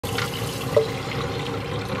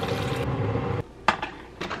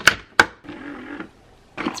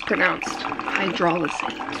pronounced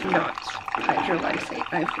hydrolysate, not hydrolysate.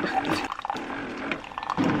 I've learned.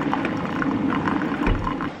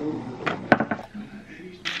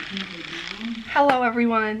 Hello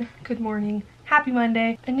everyone, good morning, happy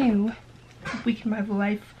Monday, a new week in my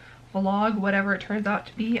life vlog, whatever it turns out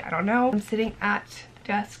to be, I don't know. I'm sitting at the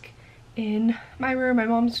desk in my room, my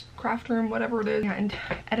mom's craft room, whatever it is, and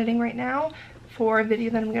editing right now for a video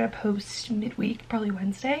that I'm gonna post midweek, probably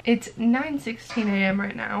Wednesday. It's 9:16 a.m.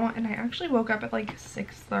 right now, and I actually woke up at like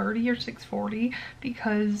 6:30 or 6:40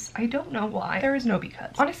 because I don't know why. There is no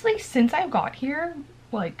because. Honestly, since I got here,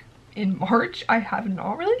 like in March, I have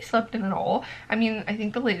not really slept in at all. I mean, I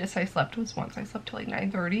think the latest I slept was once. I slept till like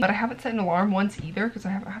 9:30, but I haven't set an alarm once either because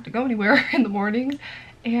I haven't had to go anywhere in the mornings.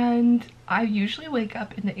 And I usually wake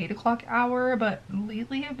up in the 8 o'clock hour, but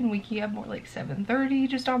lately I've been waking up more like 7:30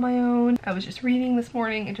 just on my own. I was just reading this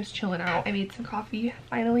morning and just chilling out. I made some coffee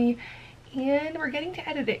finally, and we're getting to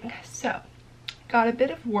editing. So, got a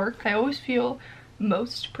bit of work. I always feel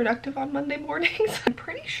most productive on Monday mornings. I'm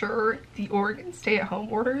pretty sure the Oregon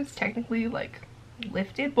stay-at-home order is technically like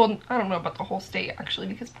lifted. Well, I don't know about the whole state actually,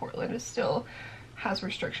 because Portland is still has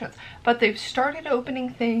restrictions, but they've started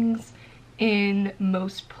opening things in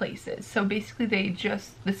most places. So basically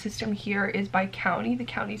the system here is by county. The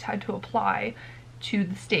counties had to apply to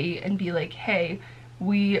the state and be like, hey,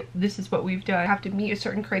 this is what we've done. Have to meet a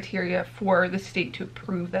certain criteria for the state to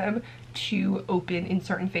approve them to open in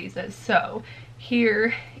certain phases. So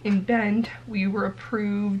here in Bend, we were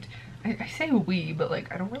approved. I say we, but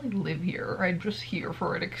like I don't really live here. I'm just here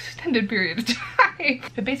for an extended period of time.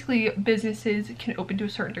 But basically businesses can open to a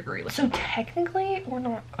certain degree. So technically we're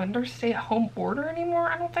not under stay-at-home order anymore,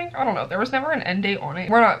 I don't think. I don't know. There was never an end date on it.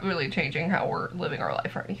 We're not really changing how we're living our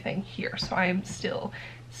life or anything here. So I am still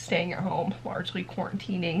staying at home, largely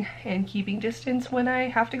quarantining and keeping distance when I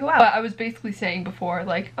have to go out. But I was basically saying before,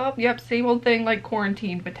 like, oh yep, same old thing, like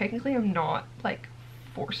quarantine, but technically I'm not like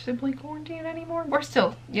forcibly quarantined anymore. We're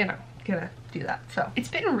still, you know, gonna do that. So it's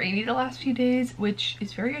been rainy the last few days, which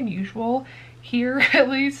is very unusual here. At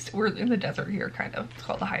least we're in the desert here, kind of. It's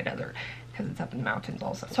called the high desert because it's up in the mountains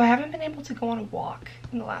also. So I haven't been able to go on a walk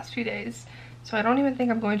in the last few days. So I don't even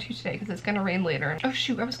think I'm going to today because it's gonna rain later. Oh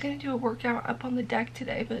shoot, I was gonna do a workout up on the deck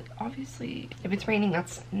today, but obviously if it's raining,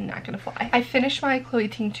 that's not gonna fly. I finished my Chloe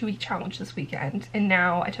Ting 2-week challenge this weekend, and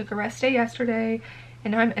now I took a rest day yesterday,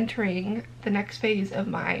 and now I'm entering the next phase of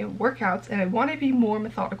my workouts, and I want to be more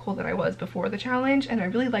methodical than I was before the challenge, and I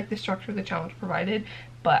really like the structure the challenge provided,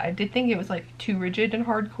 but I did think it was like too rigid and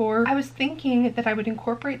hardcore. I was thinking that I would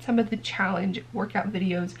incorporate some of the challenge workout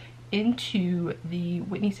videos into the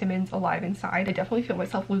Whitney Simmons Alive Inside. I definitely feel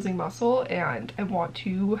myself losing muscle, and I want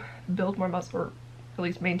to build more muscle, or at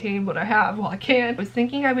least maintain what I have while I can. I was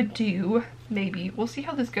thinking I would do, maybe, we'll see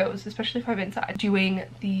how this goes, especially if I'm inside, doing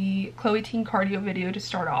the Chloe Ting cardio video to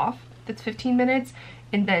start off, that's 15 minutes,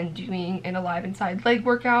 and then doing an Alive Inside leg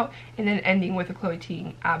workout, and then ending with a Chloe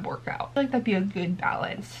Ting ab workout. I feel like that'd be a good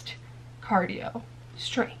balanced cardio,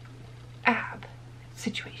 strength, ab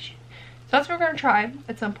situation. So that's what we're gonna try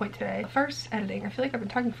at some point today. First, editing. I feel like I've been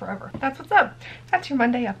talking forever. That's what's up. That's your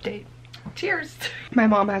Monday update. Cheers. My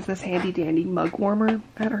mom has this handy dandy mug warmer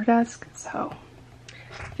at her desk, so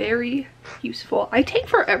very useful. I take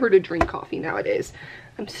forever to drink coffee nowadays.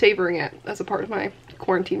 I'm savoring it as a part of my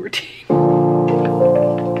quarantine routine.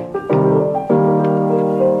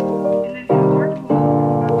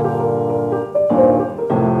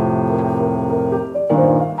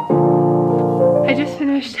 I just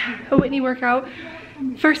finished a Whitney workout.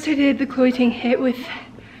 First I did the Chloe Ting hit with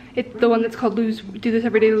the one that's called do this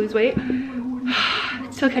every day to lose weight.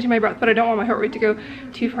 Still catching my breath, but I don't want my heart rate to go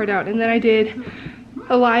too far down. And then I did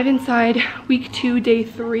Alive Inside week 2, day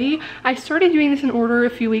 3. I started doing this in order a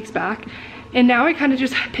few weeks back, and now I kind of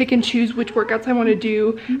just pick and choose which workouts I want to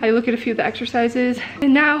do. I look at a few of the exercises,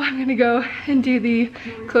 and now I'm gonna go and do the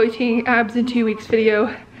Chloe Ting abs in 2 weeks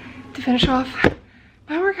video to finish off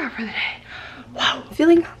my workout for the day. Wow,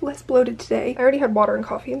 feeling less bloated today. I already had water and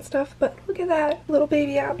coffee and stuff, but look at that little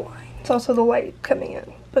baby ab line. It's also the light coming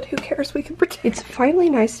in, but who cares, we can pretend. It's finally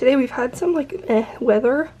nice today. We've had some like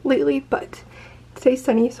weather lately, but today's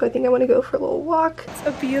sunny, so I think I want to go for a little walk. It's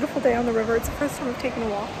a beautiful day on the river. It's the first time I've taken a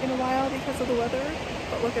walk in a while because of the weather,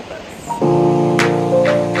 but look at this.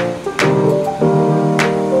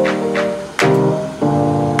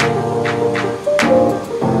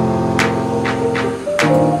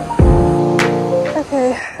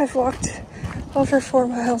 I've walked over 4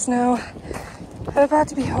 miles now. I'm about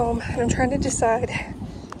to be home, and I'm trying to decide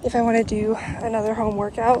if I want to do another home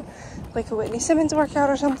workout, like a Whitney Simmons workout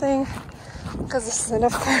or something, because this is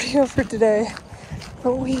enough cardio for today,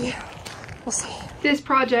 but we will see. This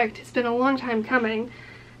project has been a long time coming.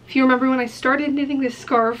 If you remember when I started knitting this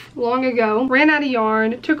scarf long ago, ran out of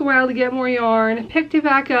yarn, it took a while to get more yarn, picked it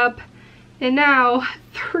back up, and now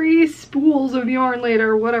 3 spools of yarn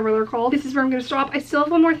later, whatever they're called, this is where I'm gonna stop. I still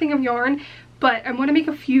have one more thing of yarn, but I wanna make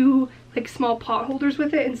a few like small pot holders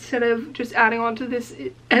with it instead of just adding on to this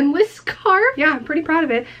endless scarf. Yeah, I'm pretty proud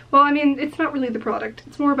of it. Well, I mean, it's not really the product.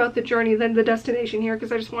 It's more about the journey than the destination here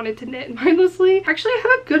because I just wanted to knit mindlessly. Actually, I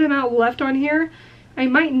have a good amount left on here. I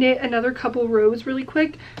might knit another couple rows really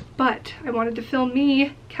quick, but I wanted to film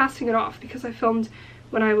me casting it off because I filmed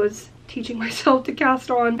when I was teaching myself to cast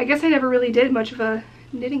on. I guess I never really did much of a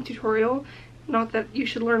knitting tutorial. Not that you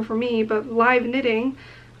should learn from me, but live knitting.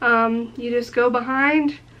 You just go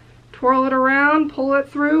behind, twirl it around, pull it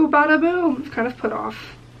through, bada boom. I've kind of put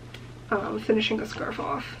off finishing the scarf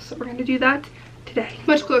off, so we're going to do that today.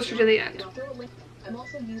 Much closer to the end. I'm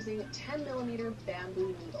also using 10mm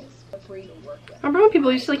bamboo needles for you to work with. Remember when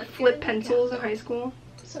people used to like flip pencils in high school?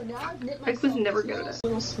 So now I've knit I was never good at it.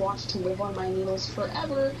 Little swatch to live on my needles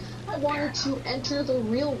forever. I wanted to enter the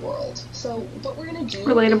real world. So what we're gonna do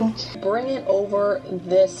is bring it over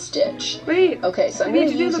this stitch. Wait. Okay, so I'm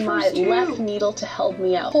gonna use my left needle to help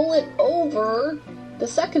me out. Pull it over the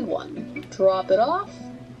second one. Drop it off.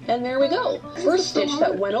 And there we go. First stitch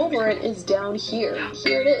that went over it is down here.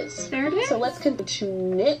 Here it is. There it is. So let's continue to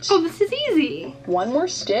knit. Oh, this is easy. One more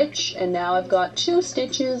stitch, and now I've got 2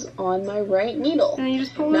 stitches on my right needle. And then you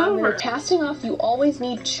just pull it now over. Casting off, you always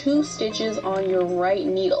need 2 stitches on your right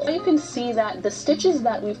needle. Now you can see that the stitches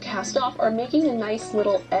that we've cast off are making a nice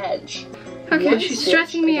little edge. Okay, she's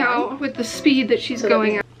stressing me out with the speed that she's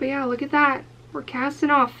going at. But yeah, look at that. We're casting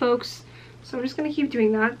off, folks. So I'm just gonna keep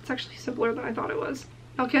doing that. It's actually simpler than I thought it was.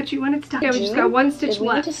 I'll catch you when it's done. Yeah, we just got 1 stitch left.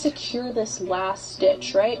 We need to secure this last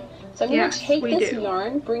stitch, right? So I'm going to take this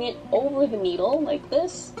yarn, bring it over the needle like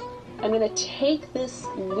this. I'm going to take this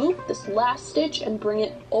loop, this last stitch, and bring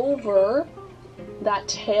it over that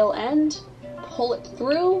tail end, pull it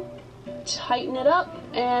through, tighten it up,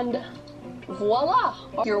 and voila!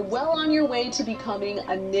 You're well on your way to becoming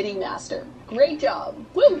a knitting master. Great job!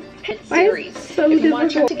 Woo! Series. So if you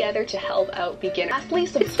want to work together to help out beginners,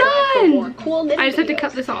 please subscribe for more cool knitting I just had to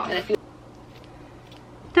cut this off.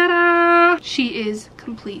 Ta-da! She is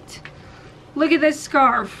complete. Look at this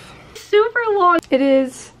scarf. Super long. It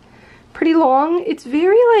is pretty long. It's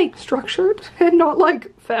very like structured and not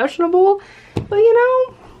like fashionable. But you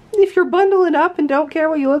know, if you're bundling up and don't care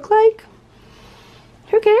what you look like,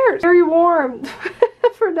 who cares? Very warm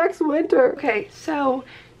for next winter. Okay, so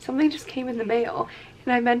something just came in the mail,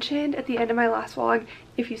 and I mentioned at the end of my last vlog,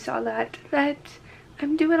 if you saw that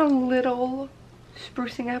I'm doing a little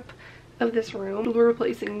sprucing up of this room. We're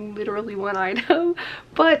replacing literally 1 item,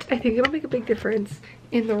 but I think it'll make a big difference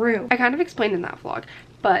in the room. I kind of explained in that vlog,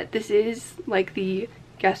 but this is like the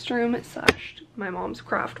guest room slash my mom's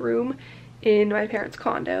craft room in my parents'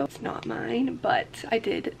 condo. It's not mine, but I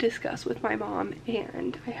did discuss with my mom,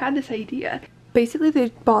 and I had this idea. Basically, they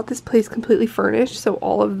bought this place completely furnished, so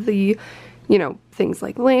all of the, you know, things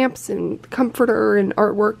like lamps and comforter and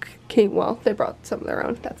artwork came, well, they brought some of their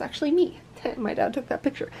own. That's actually me. My dad took that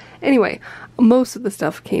picture. Anyway, most of the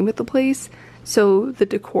stuff came at the place, so the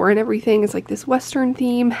decor and everything is like this Western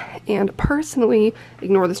theme, and personally,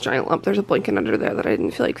 ignore this giant lump, there's a blanket under there that I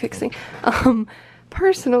didn't feel like fixing.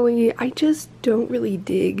 Personally, I just don't really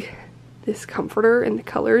dig this comforter and the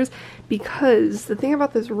colors, because the thing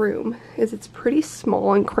about this room is it's pretty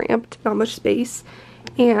small and cramped, not much space,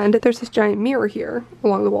 and there's this giant mirror here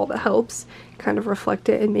along the wall that helps kind of reflect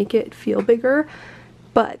it and make it feel bigger,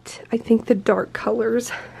 but I think the dark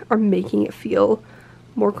colors are making it feel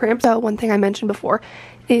more cramped. So one thing I mentioned before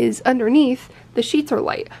is underneath the sheets are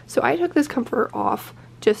light, so I took this comforter off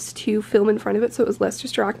just to film in front of it so it was less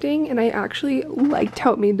distracting, and I actually liked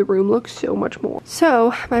how it made the room look so much more.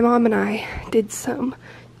 So my mom and I did some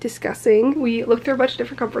discussing. We looked through a bunch of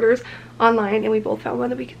different comforters online, and we both found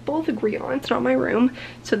one that we could both agree on. It's not my room,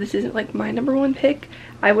 so this isn't like my #1 pick.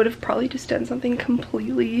 I would have probably just done something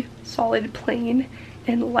completely solid, plain,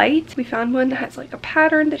 and light. We found one that has like a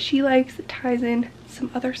pattern that she likes that ties in some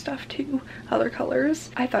other stuff too, other colors.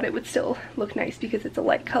 I thought it would still look nice because it's a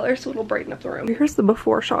light color, so it'll brighten up the room. Here's the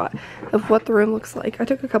before shot of what the room looks like. I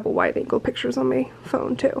took a couple wide angle pictures on my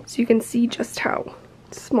phone too, so you can see just how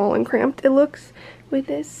small and cramped it looks with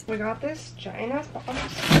this. We got this giant ass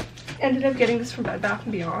box. Ended up getting this from Bed Bath &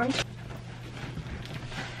 Beyond.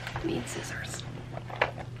 Need scissors.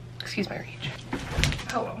 Excuse my reach.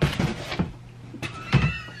 Hello.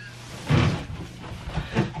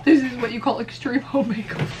 This is what you call extreme home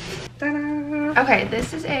makeup. Ta-da! Okay,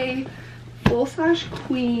 this is a full-size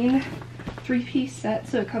queen 3-piece set.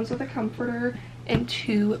 So it comes with a comforter and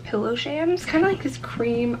 2 pillow shams, kind of like this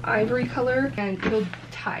cream ivory color, and it'll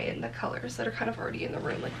tie in the colors that are kind of already in the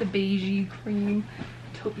room, like the beigey, cream,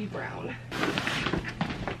 taupey brown.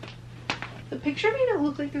 The picture made it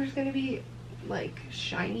look like there's gonna be like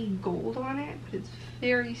shiny gold on it, but it's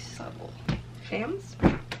very subtle. Shams.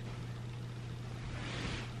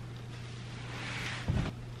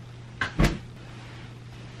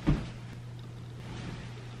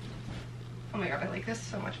 Oh my god, I like this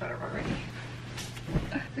so much better already.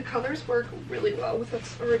 The colors work really well with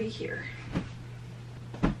what's already here.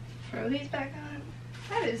 Throw these back on.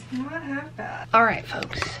 That is not half bad. All right,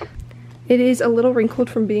 folks. It is a little wrinkled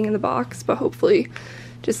from being in the box, but hopefully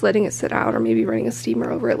just letting it sit out or maybe running a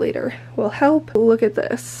steamer over it later will help. Look at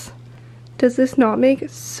this. Does this not make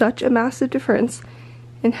such a massive difference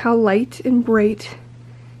in how light and bright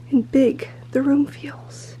and big the room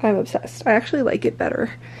feels? I'm obsessed. I actually like it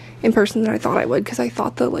better in person than I thought I would, because I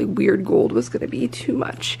thought the like weird gold was gonna be too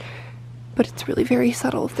much, but it's really very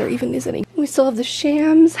subtle if there even is any. We still have the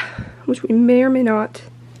shams, which we may or may not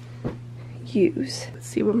use. Let's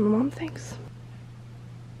see what my mom thinks.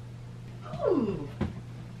 Ooh,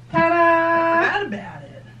 Ta-da! I forgot about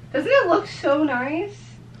it. Doesn't it look so nice?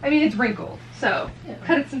 I mean, it's wrinkled, so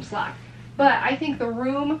cut it some slack, but I think the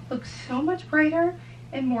room looks so much brighter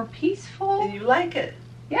and more peaceful. Do you like it?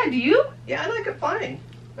 Yeah, do you? Yeah, I like it fine.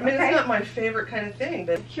 I mean, it's not my favorite kind of thing,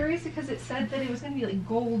 but... I'm curious because it said that it was going to be like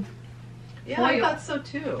gold yeah, foil, I thought so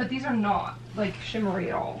too. but these are not like shimmery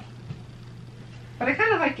at all. But I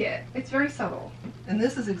kind of like it. It's very subtle. And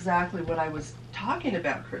this is exactly what I was talking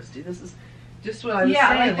about, Kristee. This is just what I was Yeah,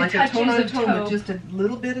 saying, like a tone on of tone taupe. with just a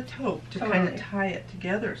little bit of taupe to kind Totally. of tie it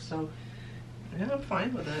together. So, yeah, I'm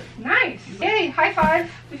fine with it. Nice. Yay, high five.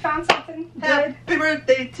 We found something good. Happy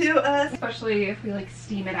birthday to us! Especially if we like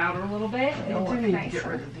steam it out a little bit. I It'll do look need to nicer. get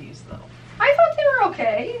rid of these though. I thought they were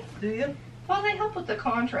okay. Do you? Well, they help with the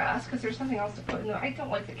contrast because there's nothing else to put in them. I don't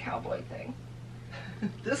like the cowboy thing.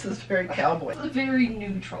 This is very cowboy. It's a very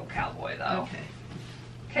neutral cowboy though. Okay.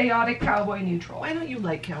 Chaotic cowboy neutral. Why don't you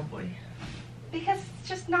like cowboy? Because it's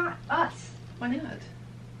just not us. Why not?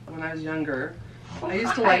 When I was younger, Well, I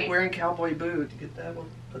used to why? like wearing cowboy boots. Get that one,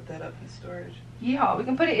 put that up in storage. Yeah, we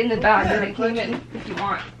can put it in the bag Yeah, that it came put in if you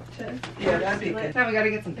want. Yeah, that'd be good. Now we gotta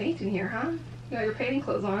get some paint in here, huh? You got your painting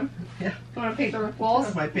clothes on. Yeah. You wanna paint the I walls?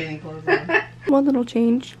 have my painting clothes on. One little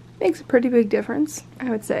change makes a pretty big difference, I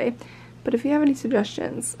would say. But if you have any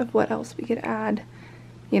suggestions of what else we could add,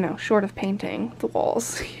 you know, short of painting the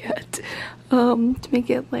walls yet, to make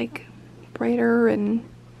it like brighter and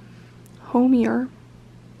homier,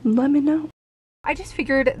 let me know. I just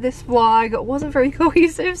figured this vlog wasn't very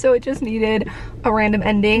cohesive, so it just needed a random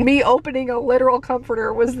ending. Me opening a literal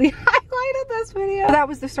comforter was the highlight of this video. That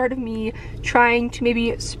was the start of me trying to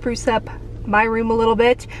maybe spruce up my room a little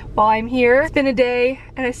bit while I'm here. It's been a day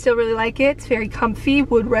and I still really like it. It's very comfy,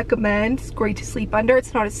 would recommend. It's great to sleep under.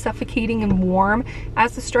 It's not as suffocating and warm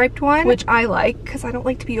as the striped one, which I like because I don't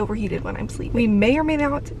like to be overheated when I'm sleeping. We may or may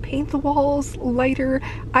not paint the walls lighter.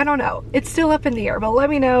 I don't know. It's still up in the air, but let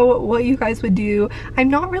me know what you guys would do. I'm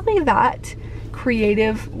not really that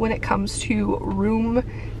creative when it comes to room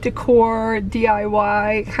decor,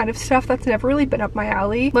 DIY kind of stuff. That's never really been up my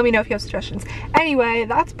alley. Let me know if you have suggestions. Anyway,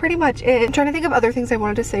 that's pretty much it. I'm trying to think of other things I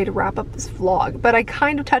wanted to say to wrap up this vlog, but I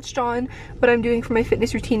kind of touched on what I'm doing for my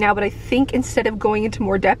fitness routine now, but I think instead of going into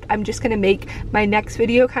more depth, I'm just gonna make my next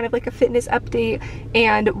video kind of like a fitness update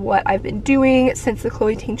and what I've been doing since the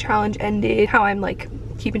Chloe Ting challenge ended, how I'm like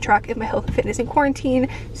keeping track of my health and fitness in quarantine.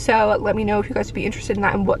 So let me know if you guys would be interested in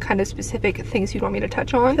that and what kind of specific things you'd want me to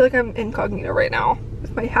touch on. I feel like I'm incognito right now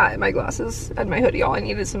with my hat and my glasses and my hoodie. All I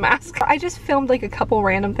need is a mask. I just filmed like a couple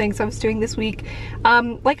random things I was doing this week.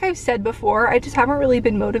 Like I've said before, I just haven't really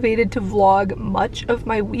been motivated to vlog much of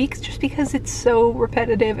my weeks just because it's so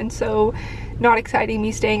repetitive and so not exciting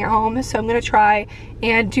me staying at home. So I'm gonna try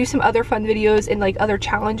and do some other fun videos and like other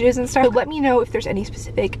challenges and stuff. So let me know if there's any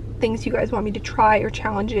specific things you guys want me to try or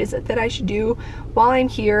challenges that I should do while I'm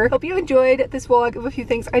here. Hope you enjoyed this vlog of a few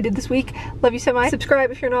things I did this week. Love you so much.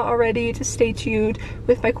 Subscribe if you're not already to stay tuned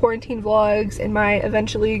with my quarantine vlogs and my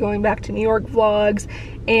eventually going back to New York vlogs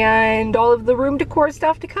and all of the room decor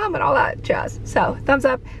stuff to come and all that jazz. So thumbs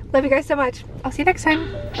up. Love you guys so much. I'll see you next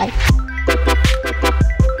time. Bye.